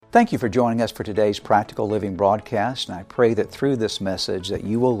Thank you for joining us for today's Practical Living broadcast, and I pray that through this message that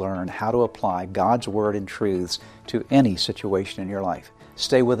you will learn how to apply God's Word and truths to any situation in your life.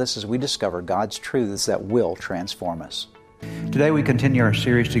 Stay with us as we discover God's truths that will transform us. Today we continue our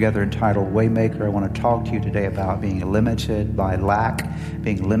series together entitled Waymaker. I want to talk to you today about being limited by lack,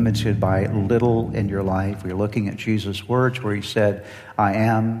 being limited by little in your life. We're looking at Jesus' words where he said, I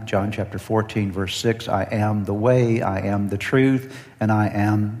am, John chapter 14, verse 6, I am the way, I am the truth, and I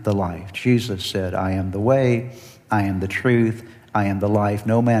am the life. Jesus said, I am the way, I am the truth, I am the life.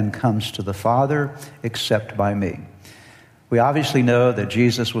 No man comes to the Father except by me. We obviously know that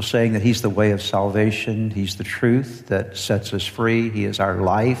Jesus was saying that he's the way of salvation. He's the truth that sets us free. He is our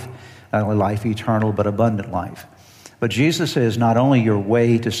life, not only life eternal, but abundant life. But Jesus is not only your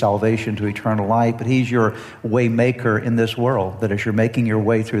way to salvation, to eternal life, but he's your way maker in this world. That as you're making your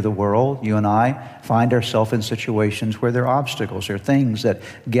way through the world, you and I find ourselves in situations where there are obstacles, there are things that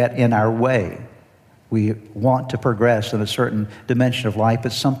get in our way. We want to progress in a certain dimension of life,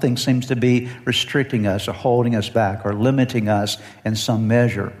 but something seems to be restricting us or holding us back or limiting us in some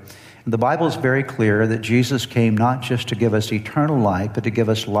measure. And the Bible is very clear that Jesus came not just to give us eternal life, but to give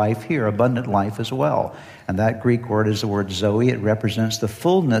us life here, abundant life as well. And that Greek word is the word Zoe. It represents the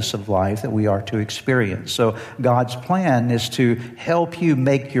fullness of life that we are to experience. So God's plan is to help you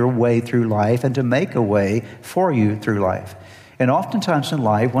make your way through life and to make a way for you through life. And oftentimes in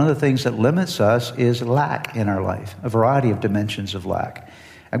life, one of the things that limits us is lack in our life, a variety of dimensions of lack.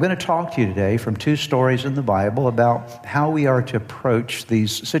 I'm going to talk to you today from two stories in the Bible about how we are to approach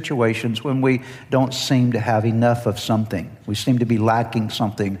these situations when we don't seem to have enough of something. We seem to be lacking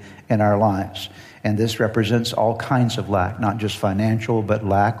something in our lives. And this represents all kinds of lack, not just financial, but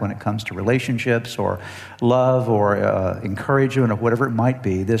lack when it comes to relationships or love or encouragement or whatever it might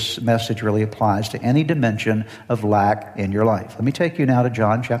be. This message really applies to any dimension of lack in your life. Let me take you now to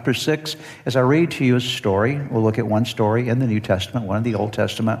John chapter 6. As I read to you a story, we'll look at one story in the New Testament, one in the Old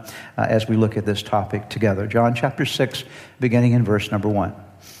Testament, as we look at this topic together. John chapter 6, beginning in verse number 1.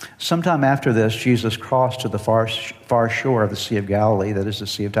 Sometime after this, Jesus crossed to the far shore of the Sea of Galilee, that is the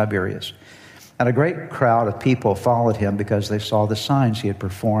Sea of Tiberias. And a great crowd of people followed him because they saw the signs he had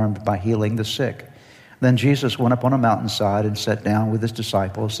performed by healing the sick. Then Jesus went up on a mountainside and sat down with his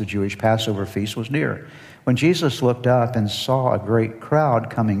disciples. The Jewish Passover feast was near. When Jesus looked up and saw a great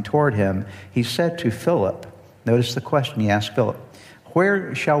crowd coming toward him, he said to Philip, notice the question he asked Philip,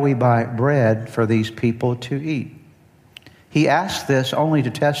 where shall we buy bread for these people to eat? He asked this only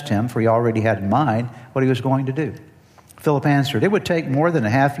to test him, for he already had in mind what he was going to do. Philip answered, it would take more than a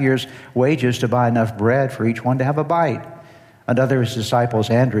half year's wages to buy enough bread for each one to have a bite. Another of his disciples,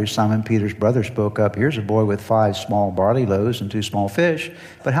 Andrew, Simon Peter's brother, spoke up, here's a boy with 5 small barley loaves and 2 small fish,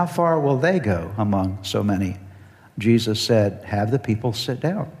 but how far will they go among so many? Jesus said, have the people sit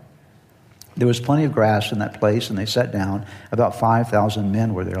down. There was plenty of grass in that place, and they sat down. About 5,000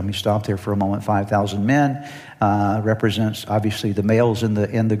 men were there. Let me stop there for a moment. 5,000 men represents, obviously, the males in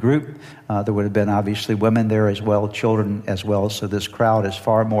the group. There would have been, obviously, women there as well, children as well. So this crowd is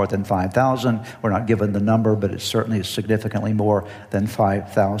far more than 5,000. We're not given the number, but it certainly is significantly more than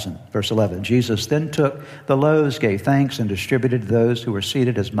 5,000. Verse 11, Jesus then took the loaves, gave thanks, and distributed to those who were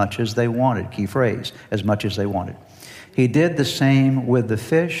seated as much as they wanted. Key phrase, as much as they wanted. He did the same with the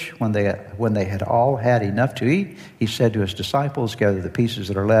fish. When they had all had enough to eat, he said to his disciples, gather the pieces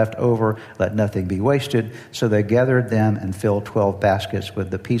that are left over, let nothing be wasted. So they gathered them and filled 12 baskets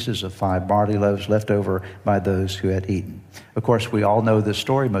with the pieces of 5 barley loaves left over by those who had eaten. Of course, we all know this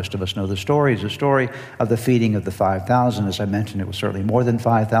story. Most of us know the story. It's a story of the feeding of the 5,000. As I mentioned, it was certainly more than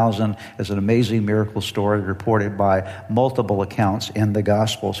 5,000. It's an amazing miracle story reported by multiple accounts in the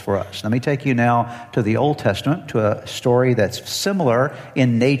Gospels for us. Let me take you now to the Old Testament, to a story that's similar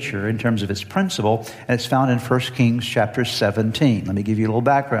in nature in terms of its principle, and it's found in 1 Kings chapter 17. Let me give you a little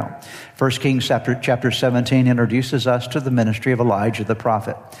background. 1 Kings chapter 17 introduces us to the ministry of Elijah the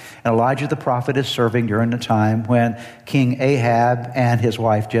prophet. And Elijah the prophet is serving during the time when King Ahab and his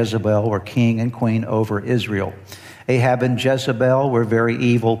wife Jezebel were king and queen over Israel. Ahab and Jezebel were very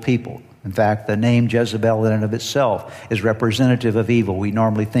evil people. In fact, the name Jezebel in and of itself is representative of evil. We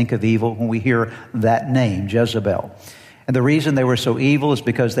normally think of evil when we hear that name, Jezebel. And the reason they were so evil is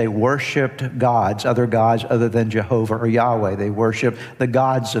because they worshipped gods other than Jehovah or Yahweh. They worshipped the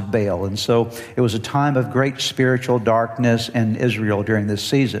gods of Baal. And so it was a time of great spiritual darkness in Israel during this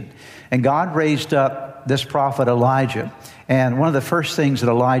season. And God raised up this prophet Elijah. And one of the first things that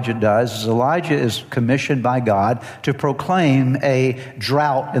Elijah does is Elijah is commissioned by God to proclaim a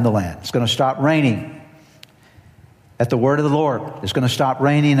drought in the land. It's going to stop raining. at the word of the Lord. It's going to stop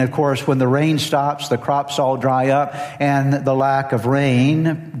raining. Of course, when the rain stops, the crops all dry up, and the lack of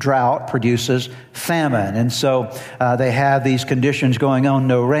rain, drought, produces famine. And so they have these conditions going on,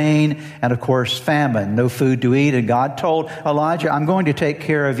 no rain, and of course famine, no food to eat. And God told Elijah, I'm going to take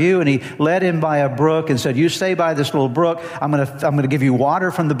care of you. And he led him by a brook and said, you stay by this little brook. I'm going to give you water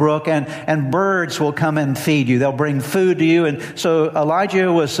from the brook, and birds will come and feed you. They'll bring food to you. And so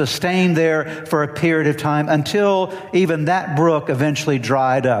Elijah was sustained there for a period of time until even that brook eventually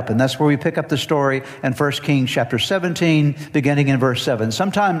dried up. And that's where we pick up the story in 1 Kings chapter 17, beginning in verse 7.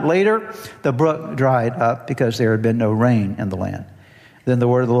 Sometime later, the brook dried up because there had been no rain in the land. Then the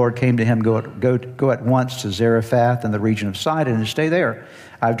word of the Lord came to him, go at once to Zarephath in the region of Sidon and stay there.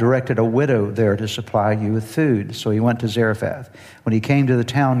 I've directed a widow there to supply you with food. So he went to Zarephath. When he came to the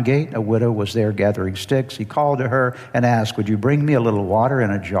town gate, a widow was there gathering sticks. He called to her and asked, would you bring me a little water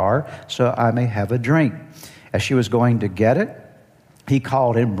in a jar so I may have a drink? As she was going to get it, he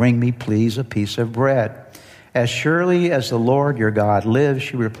called and bring me, please, a piece of bread. As surely as the Lord your God lives,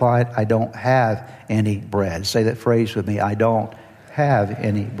 she replied, I don't have any bread. Say that phrase with me. I don't have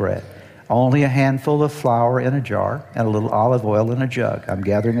any bread. Only a handful of flour in a jar and a little olive oil in a jug. I'm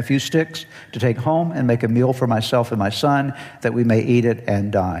gathering a few sticks to take home and make a meal for myself and my son that we may eat it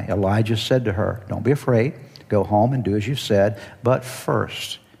and die. Elijah said to her, don't be afraid. Go home and do as you said. But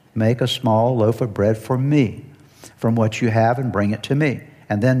first, make a small loaf of bread for me from what you have and bring it to me.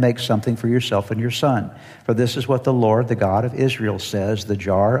 And then make something for yourself and your son. For this is what the Lord, the God of Israel, says, the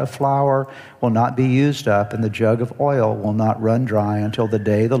jar of flour will not be used up, and the jug of oil will not run dry until the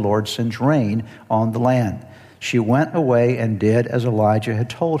day the Lord sends rain on the land. She went away and did as Elijah had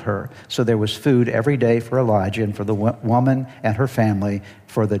told her. So there was food every day for Elijah and for the woman and her family,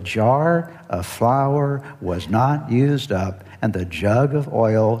 for the jar of flour was not used up, and the jug of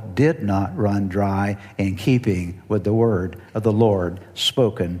oil did not run dry, in keeping with the word of the Lord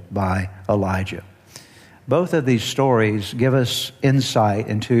spoken by Elijah. Both of these stories give us insight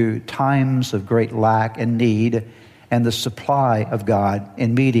into times of great lack and need and the supply of God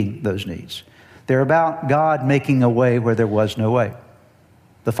in meeting those needs. They're about God making a way where there was no way.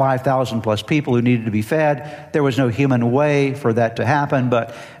 The 5,000 plus people who needed to be fed, there was no human way for that to happen,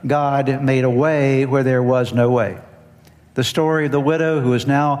 but God made a way where there was no way. The story of the widow who is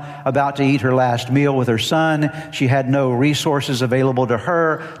now about to eat her last meal with her son. She had no resources available to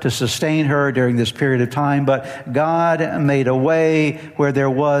her to sustain her during this period of time, but God made a way where there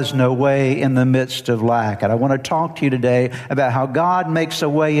was no way in the midst of lack. And I want to talk to you today about how God makes a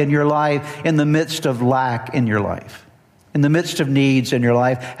way in your life in the midst of lack in your life. In the midst of needs in your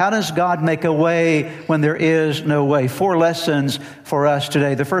life. How does God make a way when there is no way? 4 lessons for us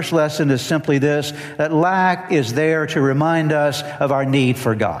today. The first lesson is simply this, that lack is there to remind us of our need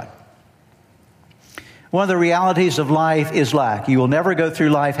for God. One of the realities of life is lack. You will never go through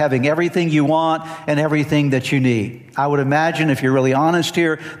life having everything you want and everything that you need. I would imagine, if you're really honest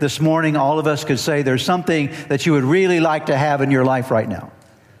here this morning, all of us could say there's something that you would really like to have in your life right now.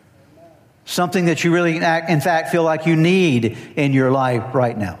 Something that you really, in fact, feel like you need in your life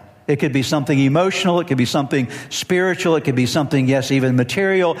right now. It could be something emotional. It could be something spiritual. It could be something, yes, even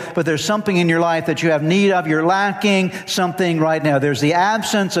material. But there's something in your life that you have need of. You're lacking something right now. There's the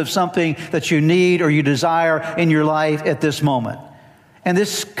absence of something that you need or you desire in your life at this moment. And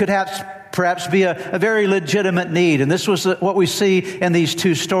this could perhaps be a very legitimate need. And this was what we see in these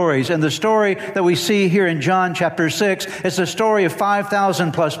 2 stories. And the story that we see here in John chapter 6 is the story of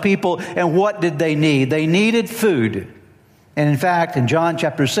 5,000 plus people. And what did they need? They needed food. And in fact, in John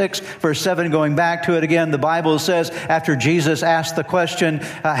chapter 6, verse 7, going back to it again, the Bible says, after Jesus asked the question,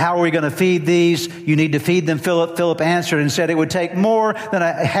 how are we going to feed these? You need to feed them. Philip answered and said it would take more than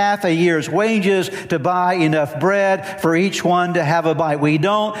half a year's wages to buy enough bread for each one to have a bite. We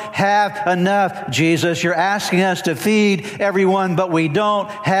don't have enough, Jesus. You're asking us to feed everyone, but we don't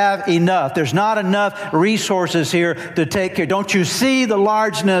have enough. There's not enough resources here to take care. Don't you see the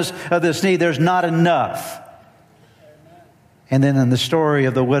largeness of this need? There's not enough. And then in the story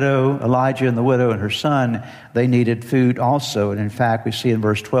of the widow, Elijah and the widow and her son, they needed food also. And in fact, we see in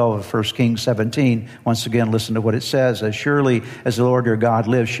verse 12 of 1 Kings 17, once again, listen to what it says. As surely as the Lord your God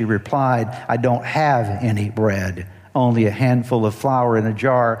lives, she replied, I don't have any bread, only a handful of flour in a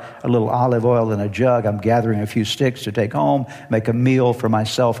jar, a little olive oil in a jug. I'm gathering a few sticks to take home, make a meal for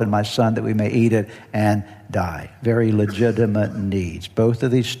myself and my son that we may eat it and die. Very legitimate needs. Both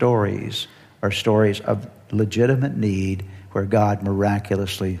of these stories are stories of legitimate need where God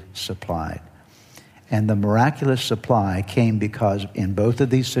miraculously supplied. And the miraculous supply came because in both of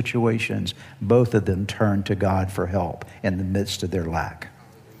these situations, both of them turned to God for help in the midst of their lack.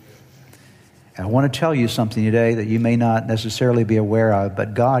 And I want to tell you something today that you may not necessarily be aware of,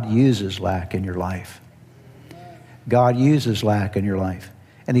 but God uses lack in your life. God uses lack in your life.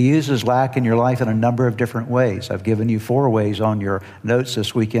 And He uses lack in your life in a number of different ways. I've given you 4 ways on your notes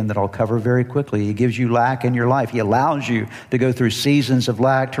this weekend that I'll cover very quickly. He gives you lack in your life. He allows you to go through seasons of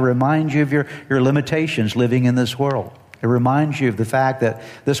lack to remind you of your limitations living in this world. It reminds you of the fact that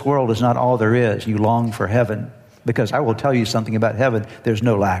this world is not all there is. You long for heaven. Because I will tell you something about heaven, there's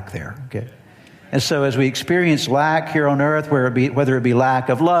no lack there. Okay? And so as we experience lack here on earth, whether it be lack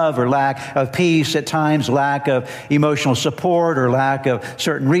of love or lack of peace at times, lack of emotional support or lack of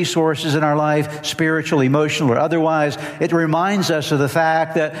certain resources in our life, spiritual, emotional, or otherwise, it reminds us of the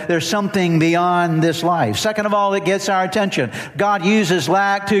fact that there's something beyond this life. Second of all, it gets our attention. God uses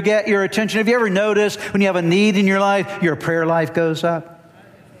lack to get your attention. Have you ever noticed when you have a need in your life, your prayer life goes up?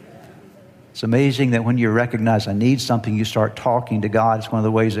 It's amazing that when you recognize I need something, you start talking to God. It's one of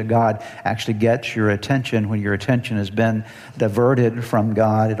the ways that God actually gets your attention. When your attention has been diverted from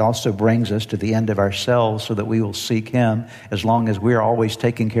God, it also brings us to the end of ourselves so that we will seek Him. As long as we're always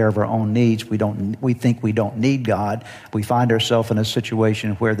taking care of our own needs, we think we don't need God. We find ourselves in a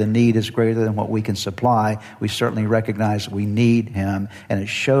situation where the need is greater than what we can supply. We certainly recognize we need Him, and it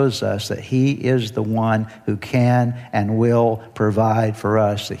shows us that He is the one who can and will provide for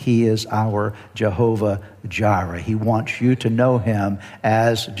us, that He is our Jehovah Jireh. He wants you to know Him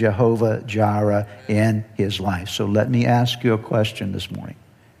as Jehovah Jireh in His life. So let me ask you a question this morning.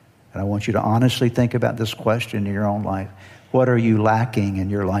 And I want you to honestly think about this question in your own life. What are you lacking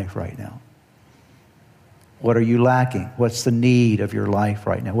in your life right now? What are you lacking? What's the need of your life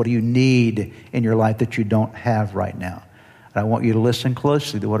right now? What do you need in your life that you don't have right now? And I want you to listen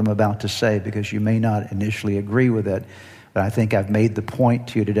closely to what I'm about to say, because you may not initially agree with it. But I think I've made the point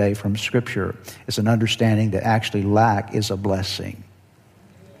to you today from Scripture. It's an understanding that actually lack is a blessing.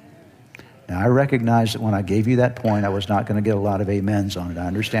 Now, I recognize that when I gave you that point, I was not going to get a lot of amens on it. I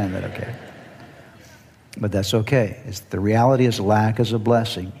understand that, okay? But that's okay. The reality is lack is a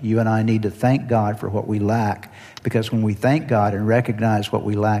blessing. You and I need to thank God for what we lack, because when we thank God and recognize what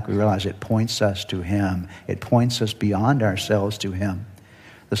we lack, we realize it points us to Him. It points us beyond ourselves to Him.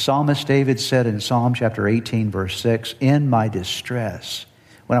 The psalmist David said in Psalm chapter 18, verse 6, "In my distress,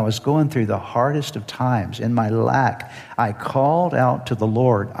 when I was going through the hardest of times, in my lack, I called out to the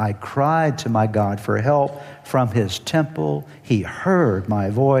Lord. I cried to my God for help from His temple. He heard my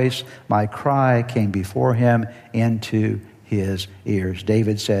voice. My cry came before Him into His ears."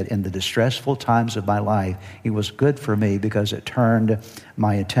 David said, in the distressful times of my life, it was good for me because it turned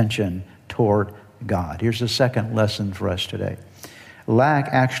my attention toward God. Here's the second lesson for us today. Lack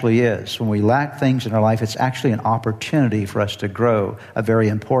actually is, when we lack things in our life, it's actually an opportunity for us to grow a very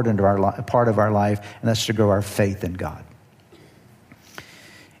important part of our life, and that's to grow our faith in God.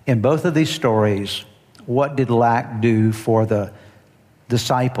 In both of these stories, what did lack do for the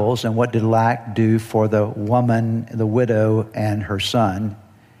disciples, and what did lack do for the woman, the widow, and her son?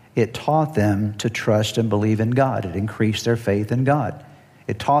 It taught them to trust and believe in God. It increased their faith in God.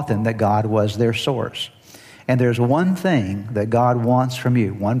 It taught them that God was their source. And there's one thing that God wants from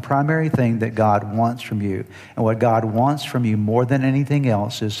you, one primary thing that God wants from you. And what God wants from you more than anything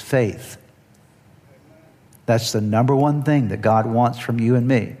else is faith. That's the number one thing that God wants from you and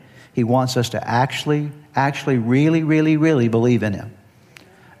me. He wants us to actually really believe in Him.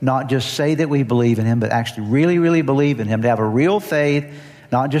 Not just say that we believe in Him, but actually really believe in Him, to have a real faith.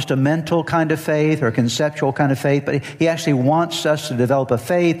 Not just a mental kind of faith or a conceptual kind of faith, but He actually wants us to develop a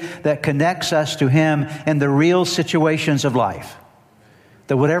faith that connects us to Him in the real situations of life.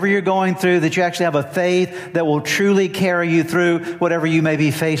 That whatever you're going through, that you actually have a faith that will truly carry you through whatever you may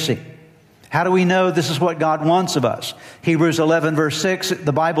be facing. How do we know this is what God wants of us? Hebrews 11 verse 6,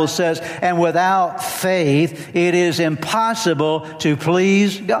 the Bible says, "And without faith, it is impossible to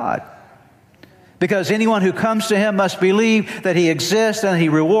please God. Because anyone who comes to Him must believe that He exists and He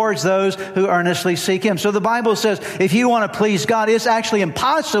rewards those who earnestly seek Him." So the Bible says if you want to please God, it's actually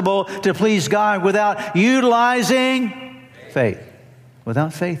impossible to please God without utilizing faith.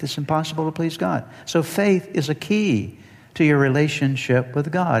 Without faith, it's impossible to please God. So faith is a key to your relationship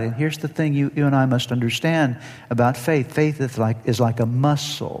with God. And here's the thing you and I must understand about faith. Faith is like a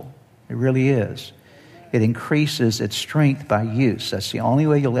muscle. It really is. It increases its strength by use. That's the only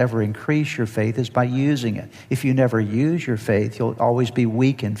way you'll ever increase your faith, is by using it. If you never use your faith, you'll always be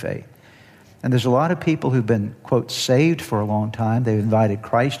weak in faith. And there's a lot of people who've been, quote, saved for a long time. They've invited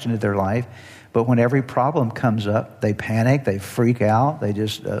Christ into their life, But when every problem comes up, they panic, they freak out, they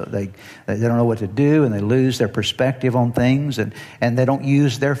just they don't know what to do, and they lose their perspective on things, and they don't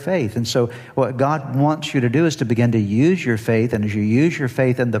use their faith. And so what God wants you to do is to begin to use your faith, and as you use your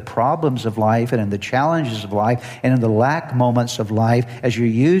faith in the problems of life and in the challenges of life and in the lack moments of life, as you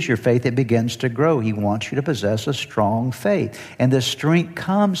use your faith, it begins to grow. He wants you to possess a strong faith. And this strength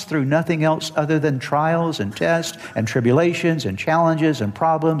comes through nothing else other than trials and tests and tribulations and challenges and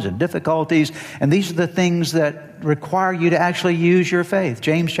problems and difficulties. And these are the things that require you to actually use your faith.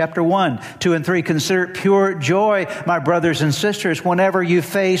 James chapter 1, 2, and 3. Consider it pure joy, my brothers and sisters, whenever you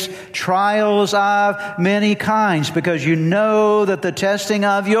face trials of many kinds, because you know that the testing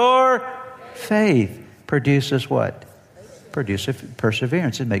of your faith produces what? Produces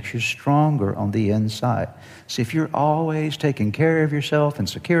perseverance. It makes you stronger on the inside. See, if you're always taking care of yourself and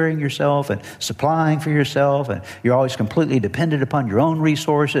securing yourself and supplying for yourself, and you're always completely dependent upon your own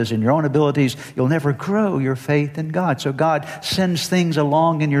resources and your own abilities, you'll never grow your faith in God. So God sends things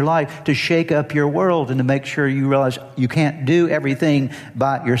along in your life to shake up your world and to make sure you realize you can't do everything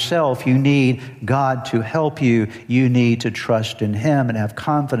by yourself. You need God to help you. You need to trust in Him and have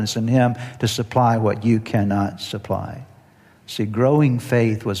confidence in Him to supply what you cannot supply. See, growing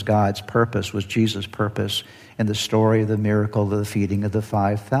faith was God's purpose, was Jesus' purpose in the story of the miracle of the feeding of the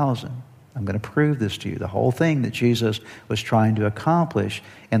 5,000. I'm going to prove this to you. The whole thing that Jesus was trying to accomplish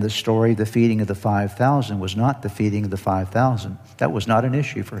in the story of the feeding of the 5,000 was not the feeding of the 5,000. That was not an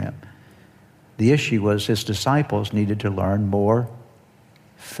issue for Him. The issue was His disciples needed to learn more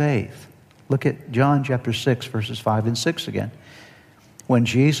faith. Look at John chapter 6, verses 5 and 6 again. When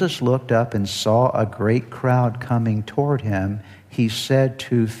Jesus looked up and saw a great crowd coming toward Him, He said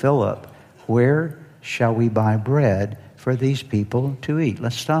to Philip, "Where shall we buy bread for these people to eat?"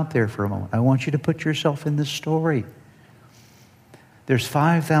 Let's stop there for a moment. I want you to put yourself in this story. There's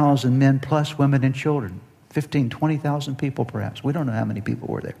 5,000 men plus women and children, 15, 20,000 people perhaps. We don't know how many people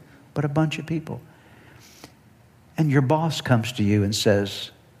were there, but a bunch of people. And your boss comes to you and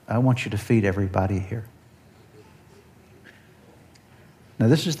says, "I want you to feed everybody here." Now,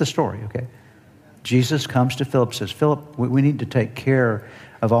 this is the story, okay? Jesus comes to Philip and says, "Philip, we need to take care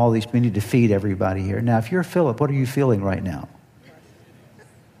of all these. We need to feed everybody here." Now, if you're Philip, what are you feeling right now?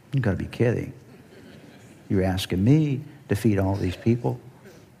 You've got to be kidding. You're asking me to feed all these people?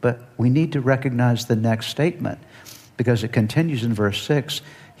 But we need to recognize the next statement, because it continues in verse 6.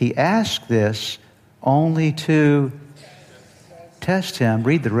 He asked this only to test him.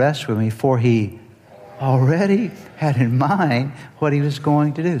 Read the rest with me. For he already had in mind what he was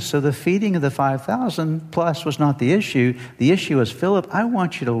going to do. So the feeding of the 5,000 plus was not the issue. The issue is, Philip, I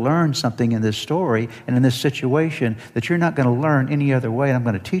want you to learn something in this story and in this situation that you're not going to learn any other way. And I'm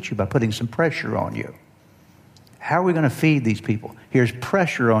going to teach you by putting some pressure on you. How are we going to feed these people? Here's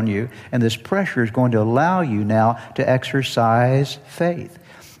pressure on you, and this pressure is going to allow you now to exercise faith.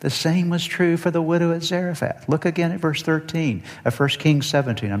 The same was true for the widow at Zarephath. Look again at verse 13 of 1 Kings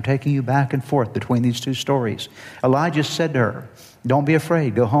 17. I'm taking you back and forth between these two stories. Elijah said to her, "Don't be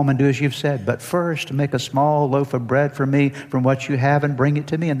afraid. Go home and do as you've said. But first, make a small loaf of bread for me from what you have and bring it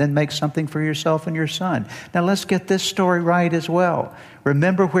to me, and then make something for yourself and your son." Now, let's get this story right as well.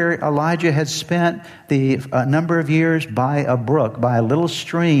 Remember where Elijah had spent the number of years by a brook, by a little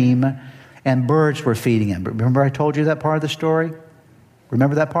stream, and birds were feeding him. Remember I told you that part of the story?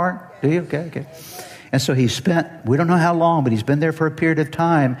 Remember that part? Do you? Okay. And so he spent, we don't know how long, but he's been there for a period of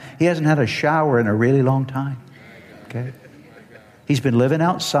time. He hasn't had a shower in a really long time. Okay. He's been living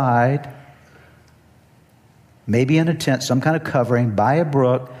outside, maybe in a tent, some kind of covering, by a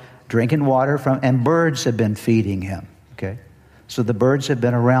brook, drinking water from, and birds have been feeding him. Okay. So the birds have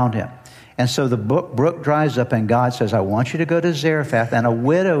been around him. And so the brook dries up, and God says, "I want you to go to Zarephath," and a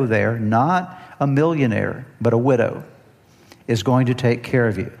widow there, not a millionaire, but a widow, is going to take care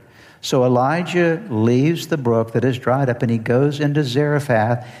of you. So Elijah leaves the brook that is dried up, and he goes into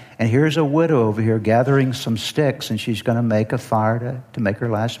Zarephath, and here's a widow over here gathering some sticks, and she's going to make a fire to make her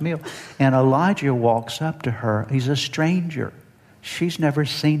last meal. And Elijah walks up to her. He's a stranger. She's never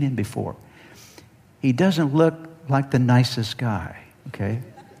seen him before. He doesn't look like the nicest guy, okay?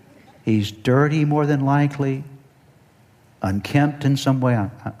 He's dirty more than likely, unkempt in some way.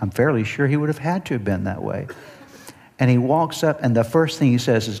 I'm fairly sure he would have had to have been that way. And he walks up, and the first thing he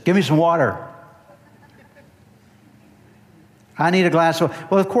says is, "Give me some water. I need a glass of water."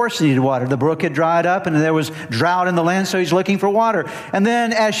 Well, of course he needed water. The brook had dried up, and there was drought in the land, so he's looking for water. And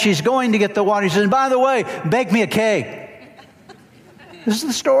then as she's going to get the water, he says, "By the way, bake me a cake." This is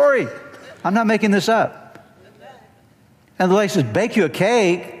the story. I'm not making this up. And the lady says, "Bake you a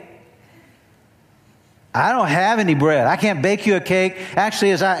cake?" I don't have any bread. I can't bake you a cake.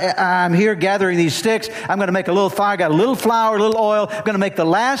 Actually, as I'm here gathering these sticks, I'm going to make a little fire. I got a little flour, a little oil. I'm going to make the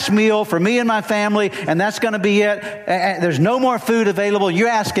last meal for me and my family, and that's going to be it. There's no more food available. You're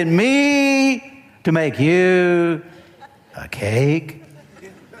asking me to make you a cake?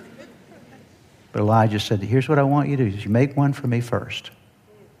 But Elijah said, here's what I want you to do. You make one for me first.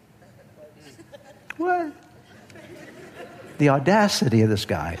 What? The audacity of this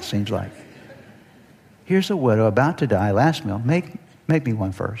guy, it seems like. Here's a widow about to die, last meal. Make me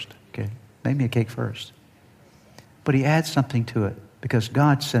one first, okay? Make me a cake first. But he adds something to it because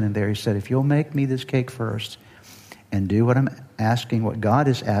God sent him there. He said, if you'll make me this cake first and do what I'm asking, what God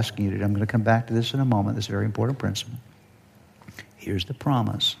is asking you to do, I'm going to come back to this in a moment, this very important principle. Here's the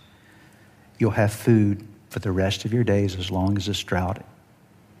promise. You'll have food for the rest of your days as long as this drought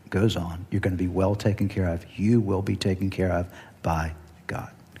goes on. You're going to be well taken care of. You will be taken care of by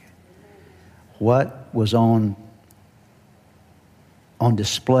God. What was on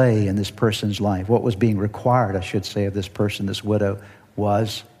display in this person's life, what was being required, I should say, of this person, this widow,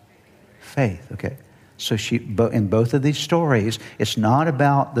 was faith. Okay, so in both of these stories, it's not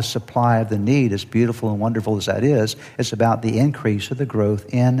about the supply of the need, as beautiful and wonderful as that is. It's about the increase of the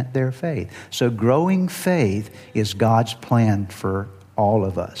growth in their faith. So growing faith is God's plan for all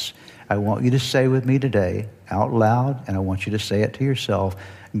of us. I want you to say with me today, out loud, and I want you to say it to yourself,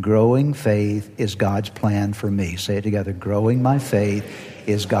 growing faith is God's plan for me. Say it together. Growing my faith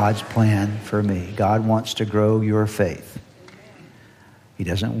is God's plan for me. God wants to grow your faith. He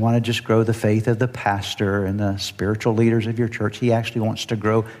doesn't want to just grow the faith of the pastor and the spiritual leaders of your church. He actually wants to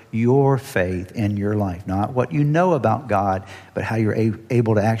grow your faith in your life. Not what you know about God, but how you're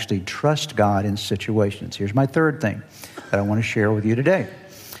able to actually trust God in situations. Here's my third thing that I want to share with you today.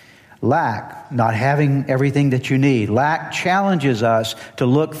 Lack, not having everything that you need. Lack challenges us to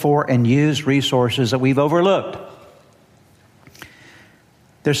look for and use resources that we've overlooked.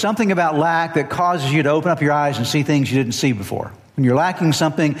 There's something about lack that causes you to open up your eyes and see things you didn't see before. When you're lacking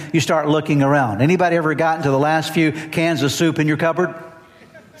something, you start looking around. Anybody ever gotten to the last few cans of soup in your cupboard?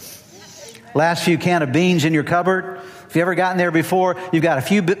 Last few cans of beans in your cupboard? If you ever gotten there before, you've got a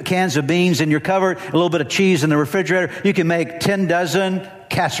few cans of beans in your cupboard, a little bit of cheese in the refrigerator. You can make 10 dozen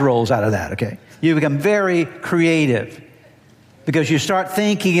casseroles out of that, okay? You become very creative because you start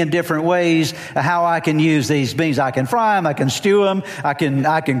thinking in different ways how I can use these beans. I can fry them, I can stew them, I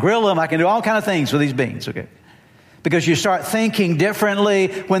can grill them, I can do all kinds of things with these beans, okay? Because you start thinking differently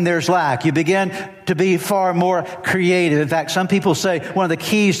when there's lack. You begin to be far more creative. In fact, some people say one of the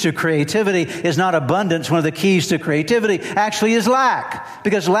keys to creativity is not abundance. One of the keys to creativity actually is lack.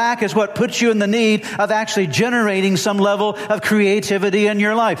 Because lack is what puts you in the need of actually generating some level of creativity in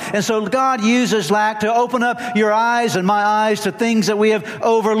your life. And so God uses lack to open up your eyes and my eyes to things that we have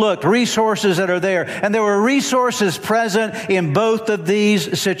overlooked, resources that are there. And there were resources present in both of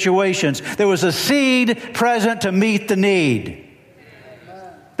these situations. There was a seed present to meet the need.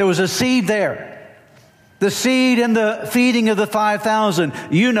 There was a seed there. The seed in the feeding of the 5,000.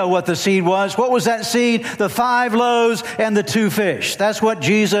 You know what the seed was. What was that seed? The 5 loaves and the 2 fish. That's what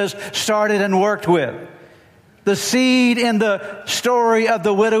Jesus started and worked with. The seed in the story of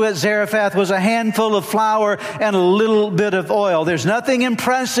the widow at Zarephath was a handful of flour and a little bit of oil. There's nothing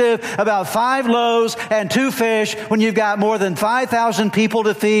impressive about 5 loaves and 2 fish when you've got more than 5,000 people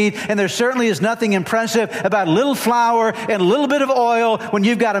to feed. And there certainly is nothing impressive about a little flour and a little bit of oil when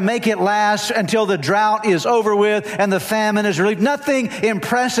you've got to make it last until the drought is over with and the famine is relieved. Nothing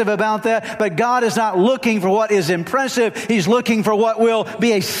impressive about that. But God is not looking for what is impressive. He's looking for what will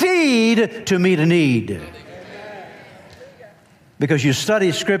be a seed to meet a need. Because you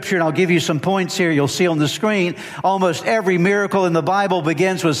study Scripture, and I'll give you some points here you'll see on the screen. Almost every miracle in the Bible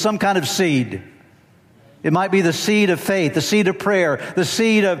begins with some kind of seed. It might be the seed of faith, the seed of prayer, the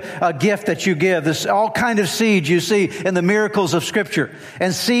seed of a gift that you give. This all kind of seeds you see in the miracles of Scripture.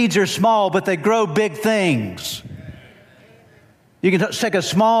 And seeds are small, but they grow big things. You can take a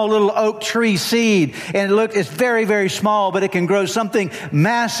small little oak tree seed and it's very, very small, but it can grow something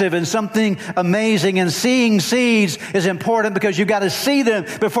massive and something amazing. And seeing seeds is important because you've got to see them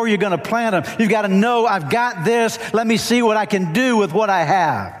before you're going to plant them. You've got to know, I've got this. Let me see what I can do with what I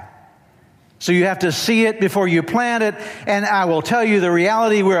have. So you have to see it before you plant it. And I will tell you the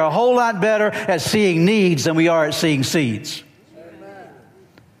reality, we're a whole lot better at seeing needs than we are at seeing seeds.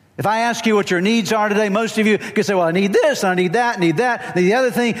 If I ask you what your needs are today, most of you can say, well, I need this, I need that, I need that, I need the other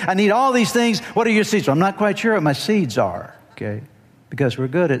thing, I need all these things. What are your seeds? Well, I'm not quite sure what my seeds are, okay? Because we're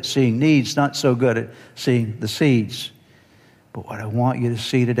good at seeing needs, not so good at seeing the seeds. But what I want you to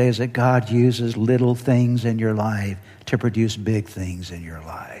see today is that God uses little things in your life to produce big things in your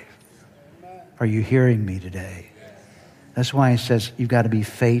life. Are you hearing me today? That's why he says you've got to be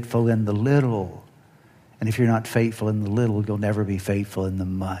faithful in the little. And if you're not faithful in the little, you'll never be faithful in the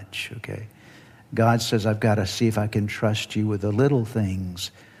much, okay? God says, I've got to see if I can trust you with the little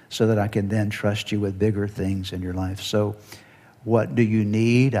things so that I can then trust you with bigger things in your life. So what do you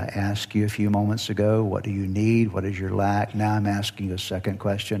need? I asked you a few moments ago, what do you need? What is your lack? Now I'm asking you a second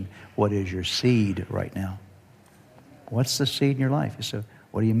question. What is your seed right now? What's the seed in your life? You say,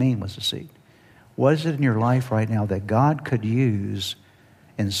 what do you mean, what's the seed? What is it in your life right now that God could use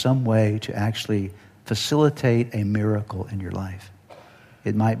in some way to actually facilitate a miracle in your life?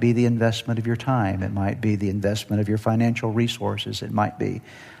 It might be the investment of your time. It might be the investment of your financial resources. It might be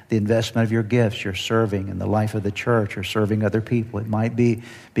the investment of your gifts. You're serving in the life of the church. You're serving other people. It might be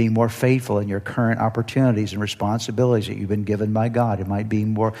being more faithful in your current opportunities and responsibilities that you've been given by God. It might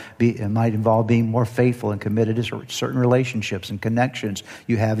involve being more faithful and committed to certain relationships and connections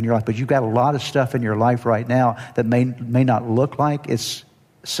you have in your life. But you've got a lot of stuff in your life right now that may not look like it's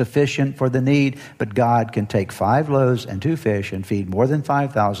sufficient for the need, but God can take 5 loaves and 2 fish and feed more than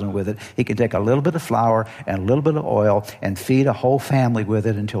 5,000 with it. He can take a little bit of flour and a little bit of oil and feed a whole family with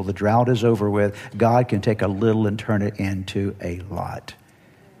it until the drought is over with. God can take a little and turn it into a lot.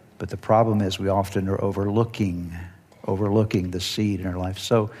 But the problem is we often are overlooking the seed in our life.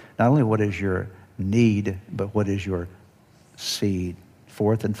 So not only what is your need, but what is your seed?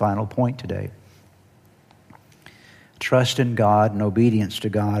 Fourth and final point today. Trust in God and obedience to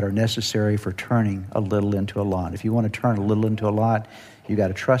God are necessary for turning a little into a lot. If you want to turn a little into a lot, you've got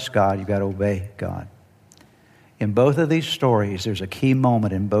to trust God, you've got to obey God. In both of these stories, there's a key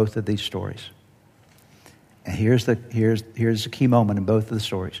moment in both of these stories. And here's the key moment in both of the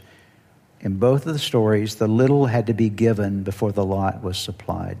stories. In both of the stories, the little had to be given before the lot was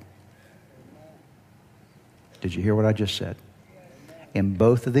supplied. Did you hear what I just said? In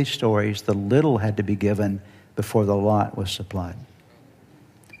both of these stories, the little had to be given before the lot was supplied.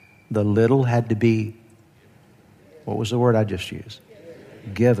 The little had to be, what was the word I just used?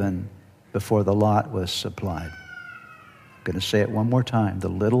 Given before the lot was supplied. I'm going to say it one more time. The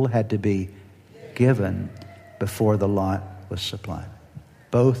little had to be given before the lot was supplied.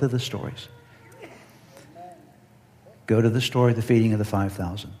 Both of the stories. Go to the story of the feeding of the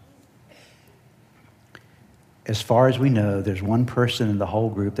 5,000. As far as we know, there's one person in the whole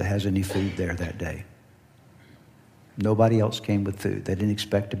group that has any food there that day. Nobody else came with food. They didn't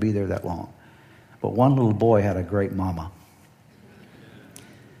expect to be there that long. But one little boy had a great mama.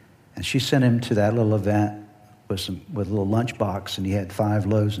 And she sent him to that little event with a little lunchbox, and he had 5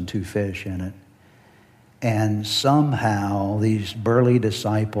 loaves and 2 fish in it. And somehow these burly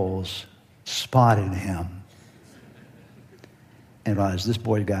disciples spotted him and realized this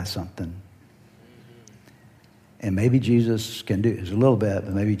boy's got something. And maybe Jesus can do, it's a little bit,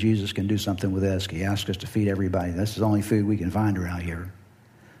 but maybe Jesus can do something with this. He asked us to feed everybody. This is the only food we can find around here.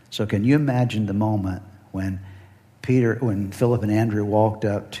 So can you imagine the moment when Philip and Andrew walked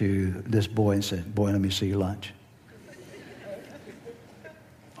up to this boy and said, boy, let me see your lunch.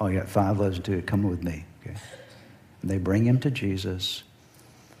 Oh, you got 5 loaves and 2, come with me. Okay. And they bring him to Jesus,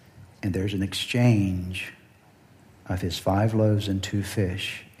 and there's an exchange of his 5 loaves and 2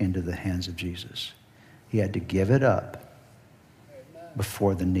 fish into the hands of Jesus. He had to give it up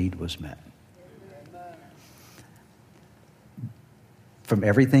before the need was met. From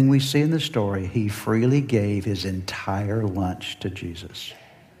everything we see in the story, he freely gave his entire lunch to Jesus.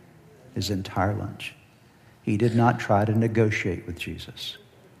 His entire lunch. He did not try to negotiate with Jesus.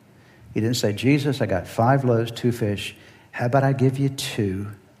 He didn't say, Jesus, I got 5 loaves, 2 fish. How about I give you 2?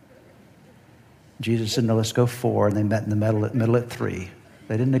 Jesus said, no, let's go 4. And they met in the middle at 3.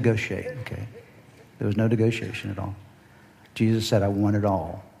 They didn't negotiate, okay? There was no negotiation at all. Jesus said, I want it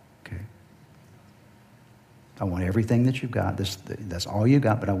all. Okay. I want everything that you've got. That's all you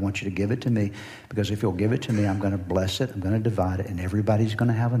got, but I want you to give it to me, because if you'll give it to me, I'm going to bless it, I'm going to divide it, and everybody's going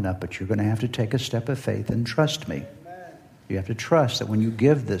to have enough, but you're going to have to take a step of faith and trust me. You have to trust that when you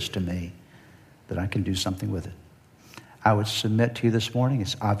give this to me, that I can do something with it. I would submit to you this morning,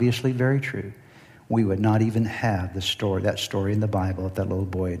 it's obviously very true. We would not even have that story in the Bible if that little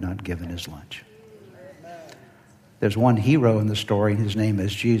boy had not given his lunch. There's one hero in the story, and his name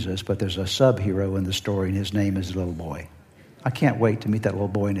is Jesus, but there's a sub-hero in the story, and his name is the little boy. I can't wait to meet that little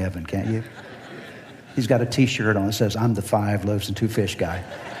boy in heaven, can't you? He's got a T-shirt on that says, I'm the 5 loaves and 2 fish guy.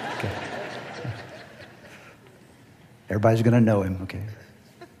 Okay. Everybody's going to know him, okay?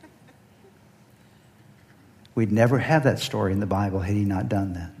 We'd never have that story in the Bible had he not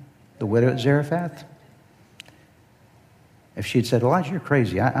done that. The widow at Zarephath, if she'd said, Elijah, you're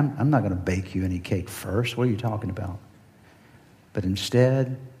crazy. I'm not going to bake you any cake first. What are you talking about? But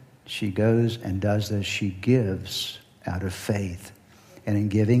instead, she goes and does this. She gives out of faith. And in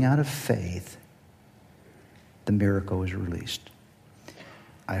giving out of faith, the miracle is released.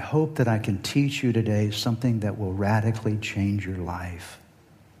 I hope that I can teach you today something that will radically change your life.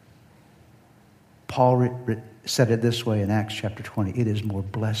 Paul said it this way in Acts chapter 20. It is more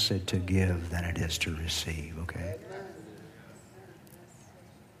blessed to give than it is to receive, okay?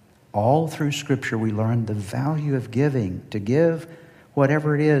 All through Scripture we learn the value of giving. To give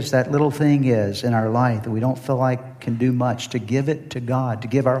whatever it is, that little thing is in our life that we don't feel like can do much. To give it to God. To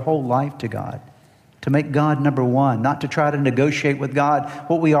give our whole life to God. To make God number one. Not to try to negotiate with God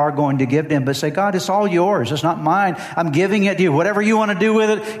what we are going to give to Him. But say, God, it's all yours. It's not mine. I'm giving it to you. Whatever you want to do with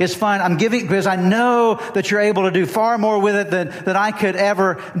it, it's fine. I'm giving because I know that you're able to do far more with it than I could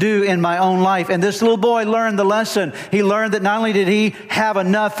ever do in my own life. And this little boy learned the lesson. He learned that not only did he have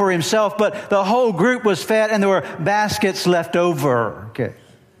enough for himself, but the whole group was fed and there were baskets left over. Okay.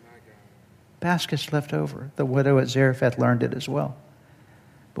 Baskets left over. The widow at Zarephath learned it as well.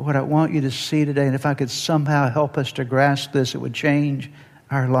 But what I want you to see today, and if I could somehow help us to grasp this, it would change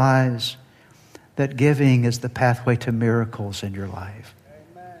our lives, that giving is the pathway to miracles in your life.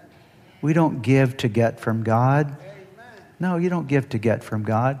 Amen. We don't give to get from God. Amen. No, you don't give to get from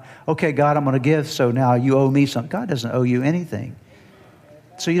God. Okay, God, I'm going to give, so now you owe me something. God doesn't owe you anything.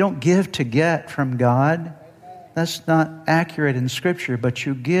 So you don't give to get from God. That's not accurate in Scripture, but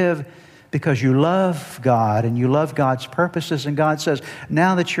you give because you love God and you love God's purposes. And God says,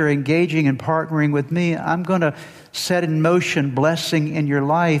 now that you're engaging and partnering with me, I'm going to set in motion blessing in your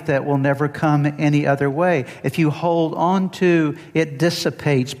life that will never come any other way. If you hold on to, it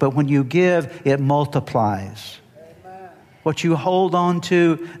dissipates. But when you give, it multiplies. What you hold on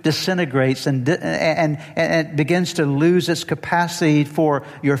to disintegrates and begins to lose its capacity for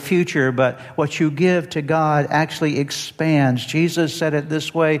your future. But what you give to God actually expands. Jesus said it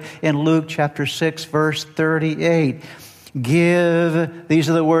this way in Luke chapter 6, verse 38. Give, these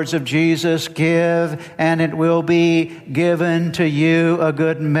are the words of Jesus, give and it will be given to you, a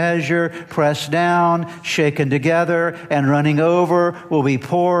good measure, pressed down, shaken together, and running over will be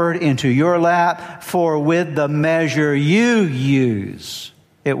poured into your lap. For with the measure you use,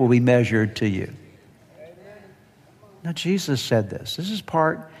 it will be measured to you. Now Jesus said this. This is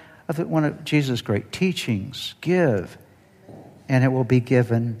part of one of Jesus' great teachings. Give and it will be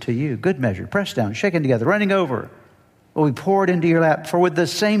given to you. Good measure, pressed down, shaken together, running over, will be poured into your lap. For with the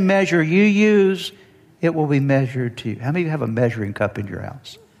same measure you use, it will be measured to you. How many of you have a measuring cup in your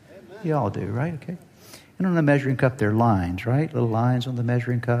house? Amen. You all do, right? Okay. And on the measuring cup, there are lines, right? Little lines on the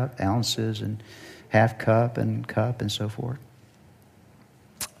measuring cup, ounces and half cup and so forth.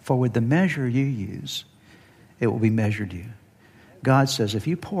 For with the measure you use, it will be measured to you. God says, if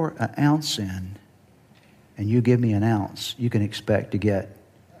you pour an ounce in and you give me an ounce, you can expect to get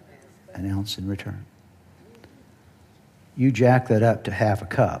an ounce in return. You jack that up to half a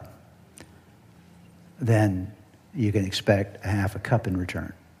cup, then you can expect a half a cup in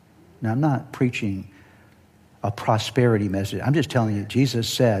return. Now, I'm not preaching a prosperity message. I'm just telling you,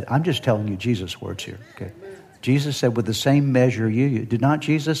 I'm just telling you Jesus' words here. Okay? Jesus said, with the same measure you use. Did not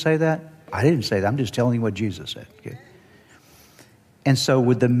Jesus say that? I didn't say that. I'm just telling you what Jesus said. Okay? And so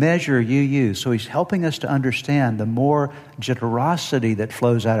with the measure you use, so he's helping us to understand the more generosity that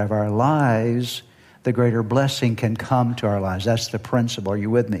flows out of our lives, the greater blessing can come to our lives. That's the principle. Are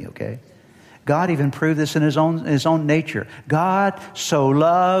you with me? Okay. God even proved this in his own nature. God so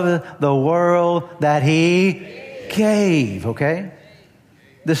loved the world that he gave. Okay.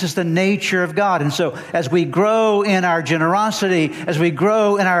 This is the nature of God. And so as we grow in our generosity, as we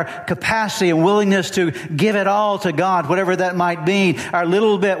grow in our capacity and willingness to give it all to God, whatever that might be, our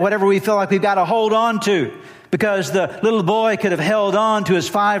little bit, whatever we feel like we've got to hold on to. Because the little boy could have held on to his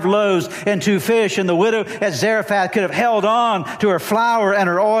 5 loaves and 2 fish, and the widow at Zarephath could have held on to her flour and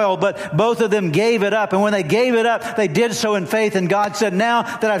her oil, but both of them gave it up. And when they gave it up, they did so in faith. And God said, now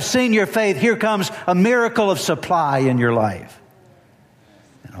that I've seen your faith, here comes a miracle of supply in your life.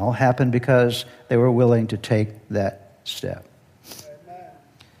 It all happened because they were willing to take that step.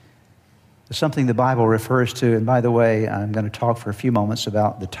 Something the Bible refers to, and by the way, I'm going to talk for a few moments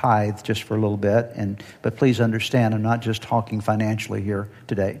about the tithe just for a little bit, but please understand, I'm not just talking financially here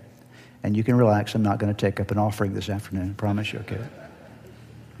today. And you can relax, I'm not going to take up an offering this afternoon, I promise you, okay?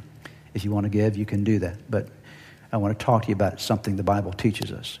 If you want to give, you can do that. But I want to talk to you about something the Bible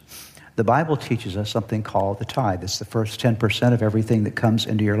teaches us. The Bible teaches us something called the tithe. It's the first 10% of everything that comes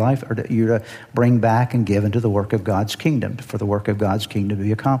into your life, or that you're to bring back and give into the work of God's kingdom, for the work of God's kingdom to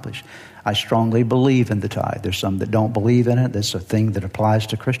be accomplished. I strongly believe in the tithe. There's some that don't believe in it. That's a thing that applies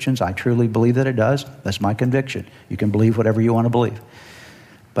to Christians. I truly believe that it does. That's my conviction. You can believe whatever you want to believe.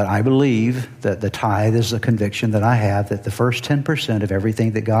 But I believe that the tithe is a conviction that I have that the first 10% of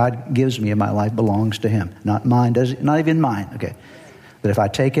everything that God gives me in my life belongs to Him. Not mine, not even mine, okay? That if I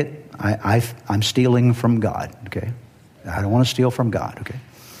take it, I'm stealing from God, okay? I don't want to steal from God, okay?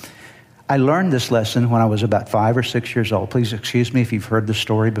 I learned this lesson when I was about 5 or 6 years old. Please excuse me if you've heard the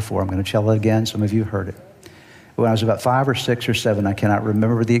story before. I'm going to tell it again. Some of you heard it. When I was about 5 or 6 or 7, I cannot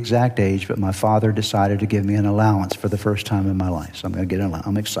remember the exact age, but my father decided to give me an allowance for the first time in my life. So I'm going to get an allowance.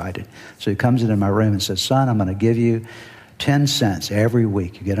 I'm excited. So he comes into my room and says, son, I'm going to give you 10 cents every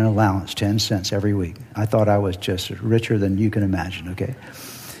week. You get an allowance, 10 cents every week. I thought I was just richer than you can imagine, okay?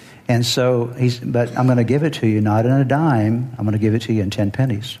 And so but I'm going to give it to you not in a dime. I'm going to give it to you in 10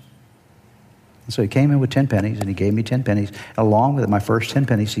 pennies. And so he came in with 10 pennies, and he gave me 10 pennies. Along with my first 10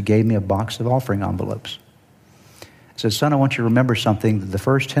 pennies, he gave me a box of offering envelopes. He said, son, I want you to remember something, that the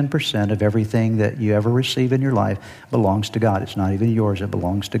first 10% of everything that you ever receive in your life belongs to God. It's not even yours, it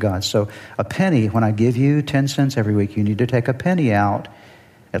belongs to God. So a penny, when I give you 10 cents every week, you need to take a penny out,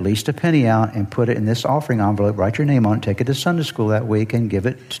 at least a penny out, and put it in this offering envelope, write your name on it, take it to Sunday school that week, and give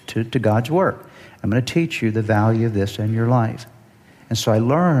it to God's work. I'm going to teach you the value of this in your life. And so I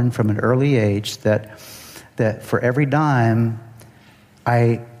learned from an early age that for every dime,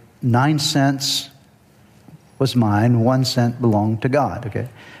 9 cents was mine, 1 cent belonged to God, okay?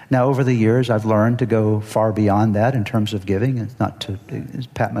 Now, over the years, I've learned to go far beyond that in terms of giving. It's not to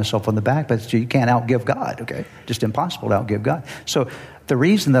pat myself on the back, but you can't outgive God, okay? Just impossible to outgive God. So the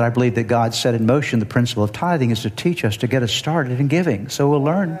reason that I believe that God set in motion the principle of tithing is to teach us, to get us started in giving. So we'll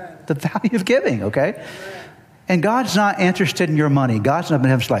learn the value of giving, okay? And God's not interested in your money. God's not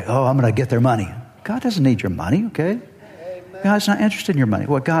just like, oh, I'm going to get their money. God doesn't need your money, okay? God's not interested in your money.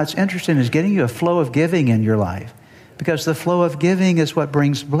 What God's interested in is getting you a flow of giving in your life. Because the flow of giving is what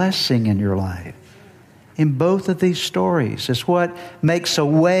brings blessing in your life. In both of these stories, it's what makes a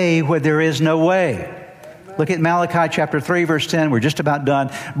way where there is no way. Look at Malachi chapter 3, verse 10. We're just about done.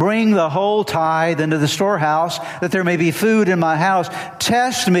 Bring the whole tithe into the storehouse, that there may be food in my house.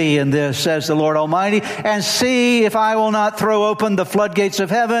 Test me in this, says the Lord Almighty, and see if I will not throw open the floodgates of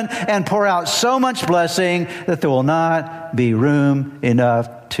heaven and pour out so much blessing that there will not be room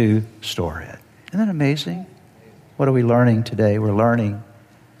enough to store it. Isn't that amazing? What are we learning today? We're learning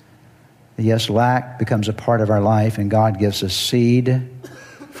that yes, lack becomes a part of our life, and God gives us seed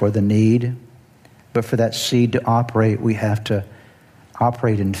for the need. But for that seed to operate, we have to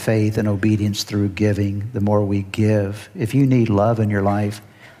operate in faith and obedience through giving. The more we give. If you need love in your life,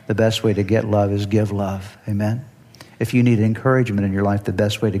 the best way to get love is give love. Amen? If you need encouragement in your life, the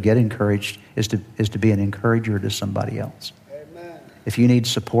best way to get encouraged is to be an encourager to somebody else. Amen. If you need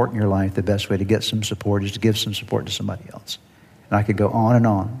support in your life, the best way to get some support is to give some support to somebody else. And I could go on and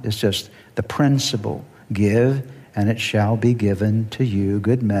on. It's just the principle. Give, and it shall be given to you,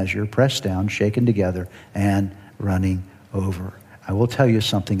 good measure, pressed down, shaken together, and running over. I will tell you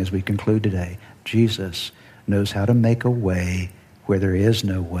something as we conclude today. Jesus knows how to make a way where there is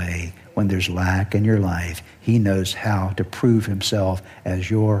no way. When there's lack in your life, He knows how to prove Himself as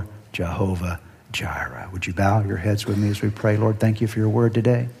your Jehovah Jireh. Would you bow your heads with me as we pray? Lord, thank you for your word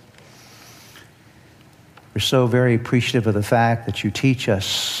today. We're so very appreciative of the fact that you teach us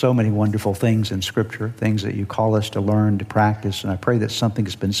so many wonderful things in Scripture, things that you call us to learn, to practice. And I pray that something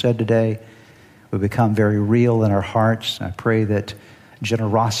has been said today would become very real in our hearts. I pray that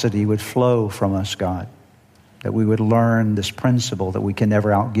generosity would flow from us, God, that we would learn this principle that we can never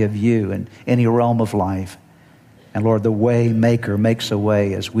outgive you in any realm of life. And Lord, the way maker makes a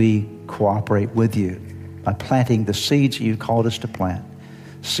way as we cooperate with you by planting the seeds that you called us to plant.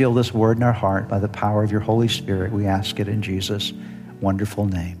 Seal this word in our heart by the power of your Holy Spirit. We ask it in Jesus' wonderful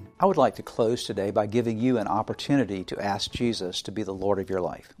name. I would like to close today by giving you an opportunity to ask Jesus to be the Lord of your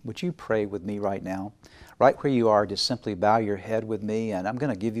life. Would you pray with me right now? Right where you are, just simply bow your head with me, and I'm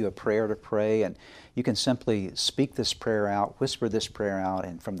going to give you a prayer to pray, and you can simply speak this prayer out, whisper this prayer out,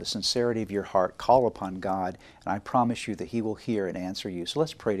 and from the sincerity of your heart, call upon God, and I promise you that He will hear and answer you. So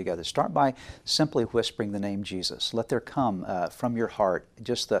let's pray together. Start by simply whispering the name Jesus. Let there come from your heart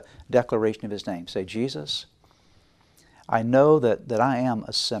just the declaration of His name. Say, Jesus, I know that I am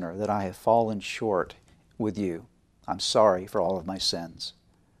a sinner, that I have fallen short with you. I'm sorry for all of my sins.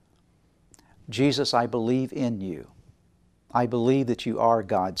 Jesus, I believe in you. I believe that you are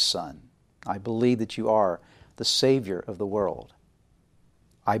God's Son. I believe that you are the Savior of the world.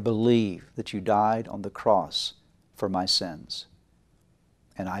 I believe that you died on the cross for my sins.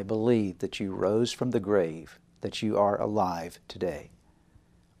 And I believe that you rose from the grave, that you are alive today.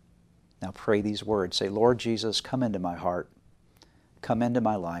 Now pray these words. Say, Lord Jesus, come into my heart. Come into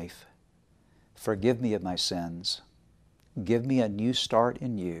my life. Forgive me of my sins. Give me a new start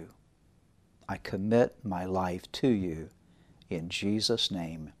in you. I commit my life to you. In Jesus'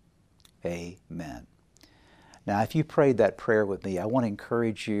 name, amen. Now, if you prayed that prayer with me, I want to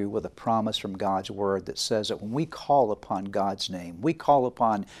encourage you with a promise from God's Word that says that when we call upon God's name, we call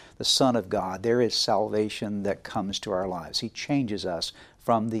upon the Son of God, there is salvation that comes to our lives. He changes us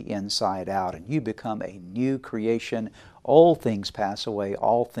from the inside out, and you become a new creation. Old things pass away,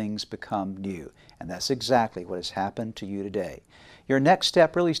 all things become new. And that's exactly what has happened to you today. Your next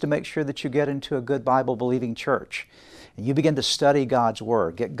step really is to make sure that you get into a good Bible-believing church. And you begin to study God's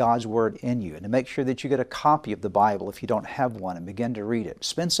Word, get God's Word in you, and to make sure that you get a copy of the Bible if you don't have one, and begin to read it.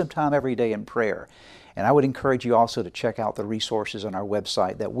 Spend some time every day in prayer. And I would encourage you also to check out the resources on our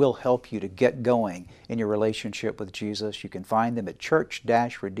website that will help you to get going in your relationship with Jesus. You can find them at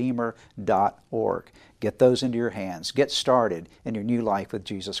church-redeemer.org. Get those into your hands. Get started in your new life with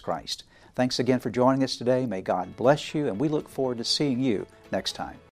Jesus Christ. Thanks again for joining us today. May God bless you, and we look forward to seeing you next time.